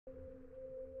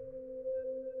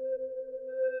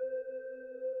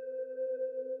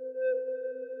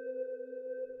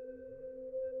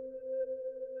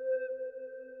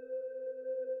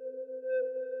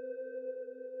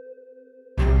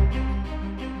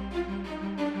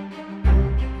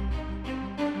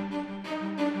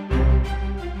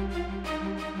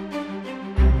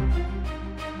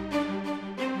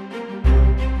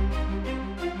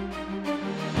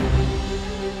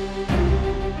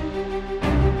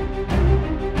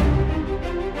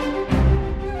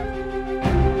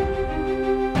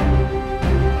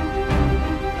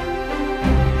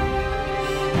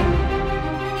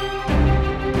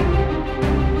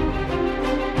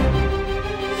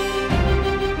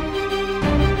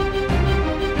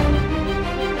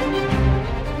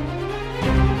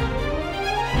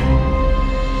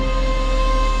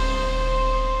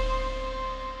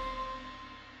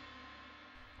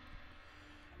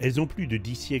Elles ont plus de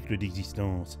 10 siècles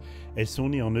d'existence. Elles sont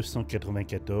nées en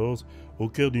 994, au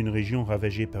cœur d'une région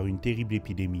ravagée par une terrible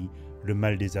épidémie, le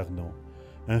mal des ardents.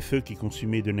 Un feu qui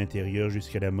consumait de l'intérieur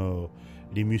jusqu'à la mort,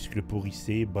 les muscles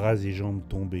pourrissés, bras et jambes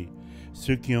tombés.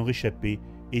 Ceux qui en réchappaient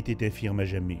étaient infirmes à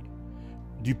jamais.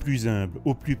 Du plus humble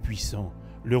au plus puissant,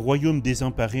 le royaume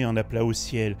désemparé en appela au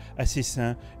ciel, à ses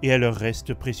saints et à leurs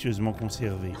restes précieusement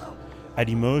conservés. À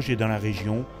Limoges et dans la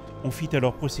région, on fit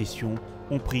alors procession,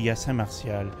 on pria Saint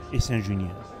Martial et Saint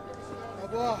Junien. À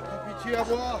boire, pitié à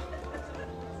boire.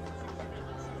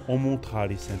 On montra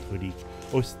les saintes reliques.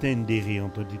 Ostendere,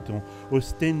 entendit-on.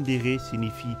 Ostendere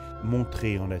signifie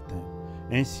montrer en latin.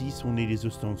 Ainsi sont nées les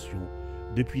ostensions.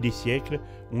 Depuis des siècles,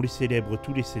 on les célèbre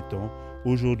tous les 7 ans,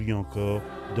 aujourd'hui encore,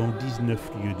 dans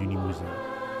 19 lieux du Limousin.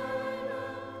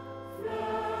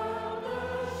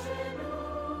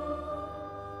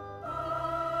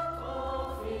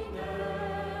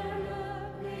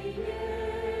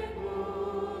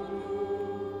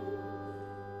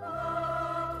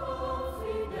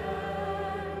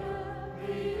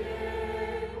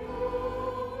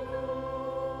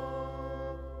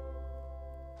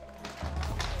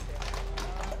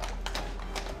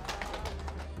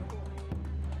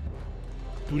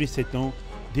 Tous les 7 ans,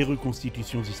 des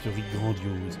reconstitutions historiques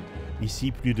grandioses.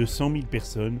 Ici, plus de 100 000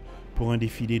 personnes pour un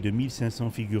défilé de 1500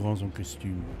 figurants en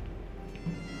costume.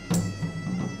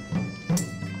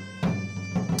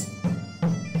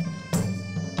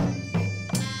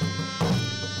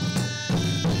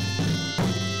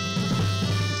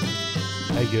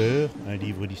 Ailleurs, un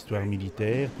livre d'histoire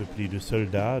militaire peuplé de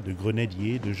soldats, de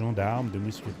grenadiers, de gendarmes, de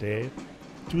mousquetaires,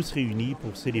 tous réunis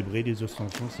pour célébrer les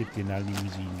ostensions septennales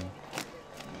limousines.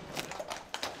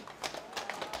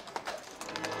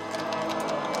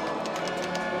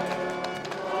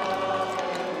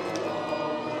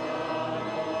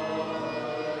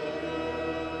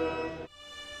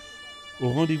 Au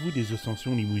rendez-vous des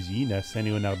ostensions limousines à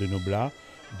Saint-Léonard-de-Noblat,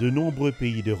 de nombreux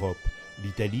pays d'Europe,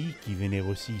 l'Italie qui vénère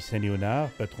aussi Saint-Léonard,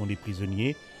 patron des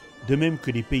prisonniers, de même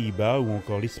que les Pays-Bas ou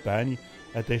encore l'Espagne,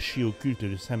 attachée au culte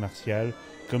de Saint Martial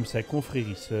comme sa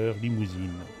confrérie sœur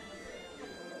limousine.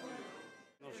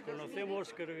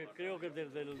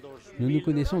 Nous nous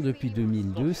connaissons depuis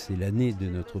 2002, c'est l'année de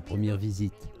notre première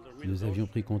visite. Nous avions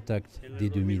pris contact dès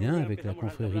 2001 avec la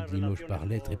confrérie de Limoges par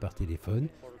lettre et par téléphone,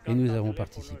 et nous avons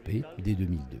participé dès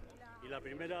 2002.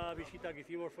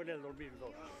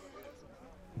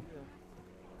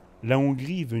 La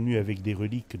Hongrie, venue avec des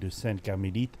reliques de saintes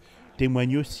carmélites,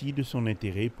 témoigne aussi de son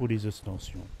intérêt pour les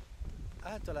ostensions.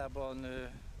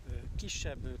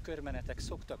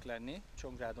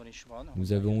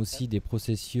 Nous avons aussi des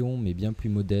processions, mais bien plus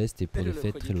modestes et pour des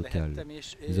fêtes très locales.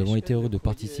 Nous avons été heureux de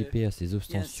participer à ces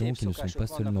ostensions qui ne sont pas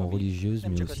seulement religieuses,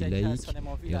 mais aussi laïques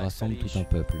et rassemblent tout un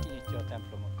peuple.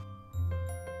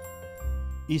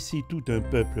 Et c'est tout un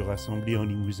peuple rassemblé en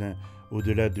Limousin,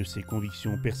 au-delà de ses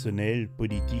convictions personnelles,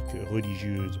 politiques,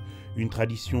 religieuses. Une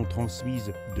tradition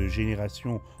transmise de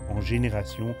génération en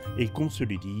génération et qu'on se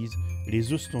le dise,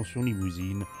 les ostensions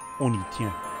limousines, on y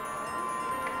tient.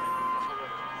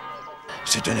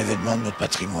 C'est un événement de notre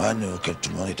patrimoine auquel tout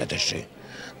le monde est attaché.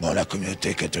 Bon, la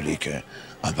communauté catholique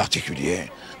en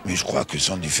particulier, mais je crois que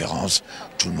sans différence,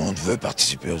 tout le monde veut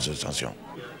participer aux ostensions.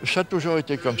 Ça a toujours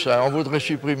été comme ça. On voudrait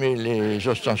supprimer les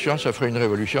ostensions, ça ferait une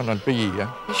révolution dans le pays.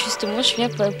 Justement, je viens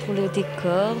pas pour le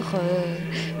décor,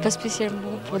 pas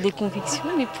spécialement pour des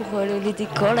convictions, mais pour les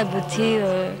décors, la beauté.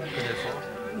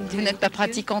 Vous n'êtes pas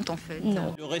pratiquante en fait?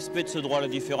 Non. Le respect de ce droit à la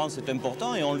différence est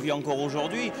important et on le vit encore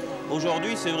aujourd'hui.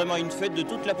 Aujourd'hui, c'est vraiment une fête de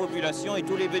toute la population et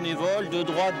tous les bénévoles de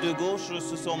droite, de gauche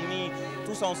se sont mis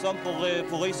tous ensemble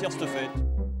pour réussir cette fête.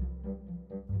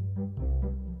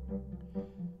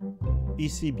 Et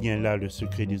c'est bien là le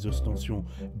secret des ostensions.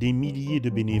 Des milliers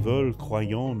de bénévoles,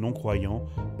 croyants, non-croyants,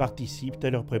 participent à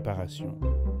leur préparation.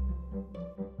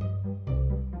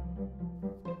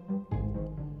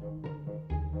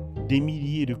 Des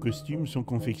milliers de costumes sont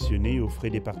confectionnés aux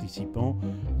frais des participants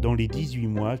dans les 18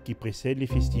 mois qui précèdent les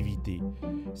festivités.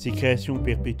 Ces créations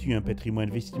perpétuent un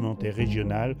patrimoine vestimentaire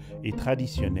régional et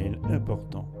traditionnel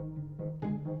important.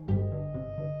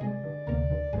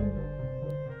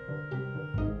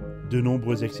 De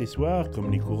nombreux accessoires,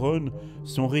 comme les couronnes,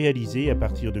 sont réalisés à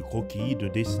partir de croquis, de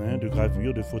dessins, de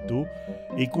gravures, de photos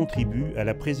et contribuent à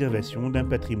la préservation d'un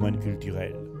patrimoine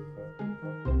culturel.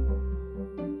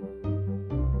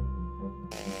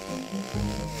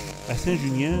 À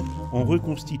Saint-Junien, on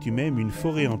reconstitue même une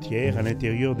forêt entière à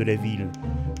l'intérieur de la ville.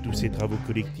 Tous ces travaux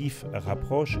collectifs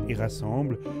rapprochent et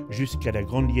rassemblent jusqu'à la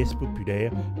grande liesse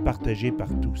populaire partagée par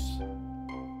tous.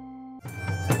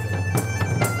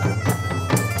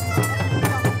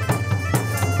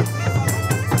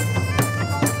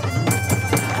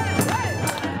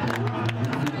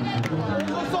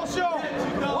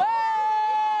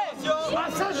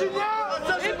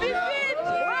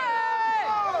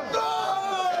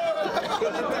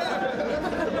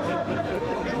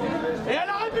 Et à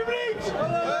la République!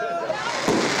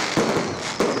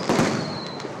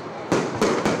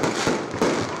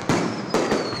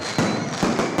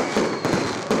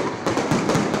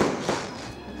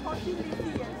 Tranquille les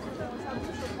filles, ça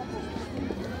bouge au prend.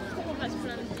 On passe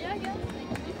plein de diag.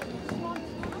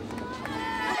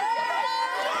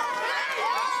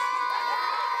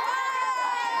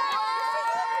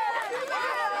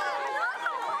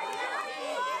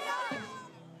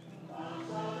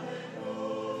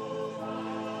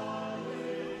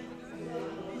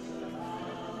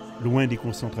 Loin des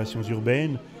concentrations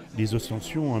urbaines, les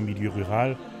ostensions en milieu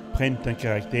rural prennent un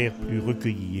caractère plus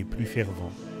recueilli et plus fervent.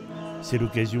 C'est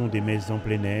l'occasion des messes en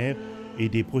plein air et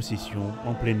des processions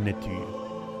en pleine nature.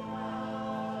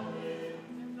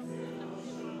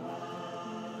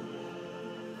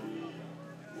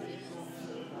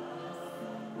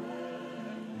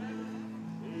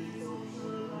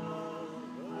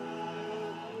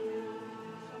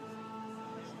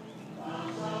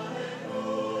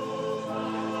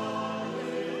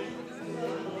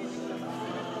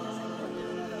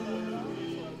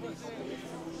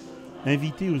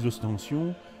 Invitée aux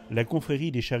ostensions, la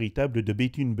confrérie des charitables de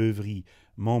Béthune-Beuvry,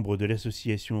 membre de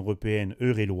l'association européenne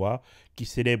Eure-et-Lois, qui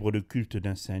célèbre le culte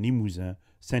d'un saint limousin,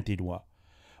 Saint-Éloi.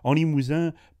 En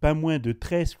Limousin, pas moins de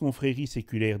 13 confréries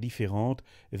séculaires différentes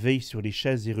veillent sur les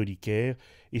chasses et reliquaires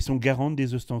et sont garantes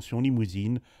des ostensions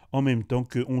limousines, en même temps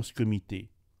que 11 comités.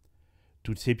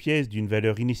 Toutes ces pièces, d'une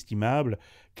valeur inestimable,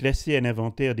 classées à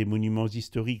l'inventaire des monuments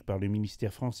historiques par le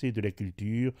ministère français de la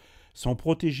Culture, sont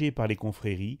protégées par les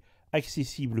confréries,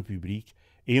 accessibles au public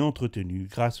et entretenues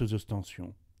grâce aux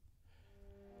ostensions.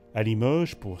 À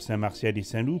Limoges, pour Saint-Martial et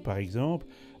Saint-Loup par exemple,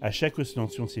 à chaque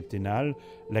ostension septennale,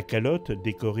 la calotte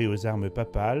décorée aux armes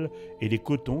papales et les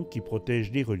cotons qui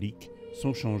protègent les reliques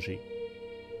sont changés.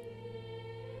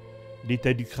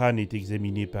 L'état du crâne est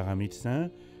examiné par un médecin,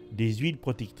 des huiles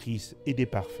protectrices et des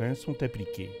parfums sont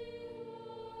appliqués.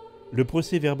 Le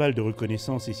procès-verbal de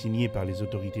reconnaissance est signé par les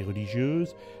autorités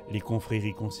religieuses, les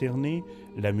confréries concernées,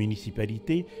 la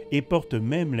municipalité et porte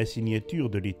même la signature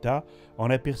de l'État en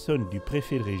la personne du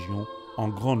préfet de région en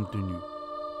grande tenue.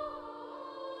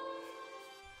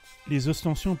 Les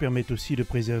ostensions permettent aussi de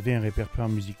préserver un répertoire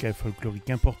musical folklorique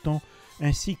important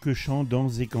ainsi que chants,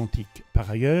 danses et cantiques. Par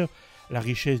ailleurs, la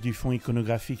richesse du fonds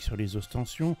iconographique sur les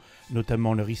ostensions,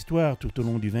 notamment leur histoire tout au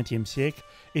long du XXe siècle,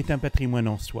 est un patrimoine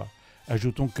en soi.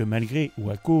 Ajoutons que malgré ou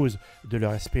à cause de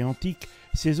leur aspect antique,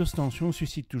 ces ostensions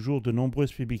suscitent toujours de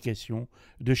nombreuses publications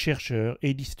de chercheurs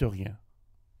et d'historiens.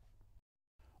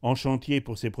 En chantier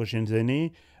pour ces prochaines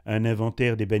années, un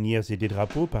inventaire des bannières et des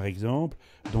drapeaux par exemple,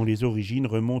 dont les origines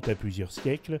remontent à plusieurs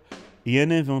siècles, et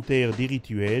un inventaire des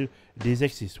rituels, des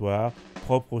accessoires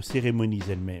propres aux cérémonies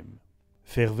elles-mêmes.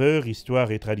 Ferveur,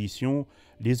 histoire et tradition,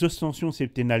 les ostensions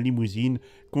septennales limousines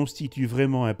constituent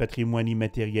vraiment un patrimoine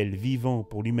immatériel vivant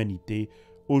pour l'humanité,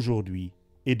 aujourd'hui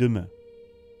et demain.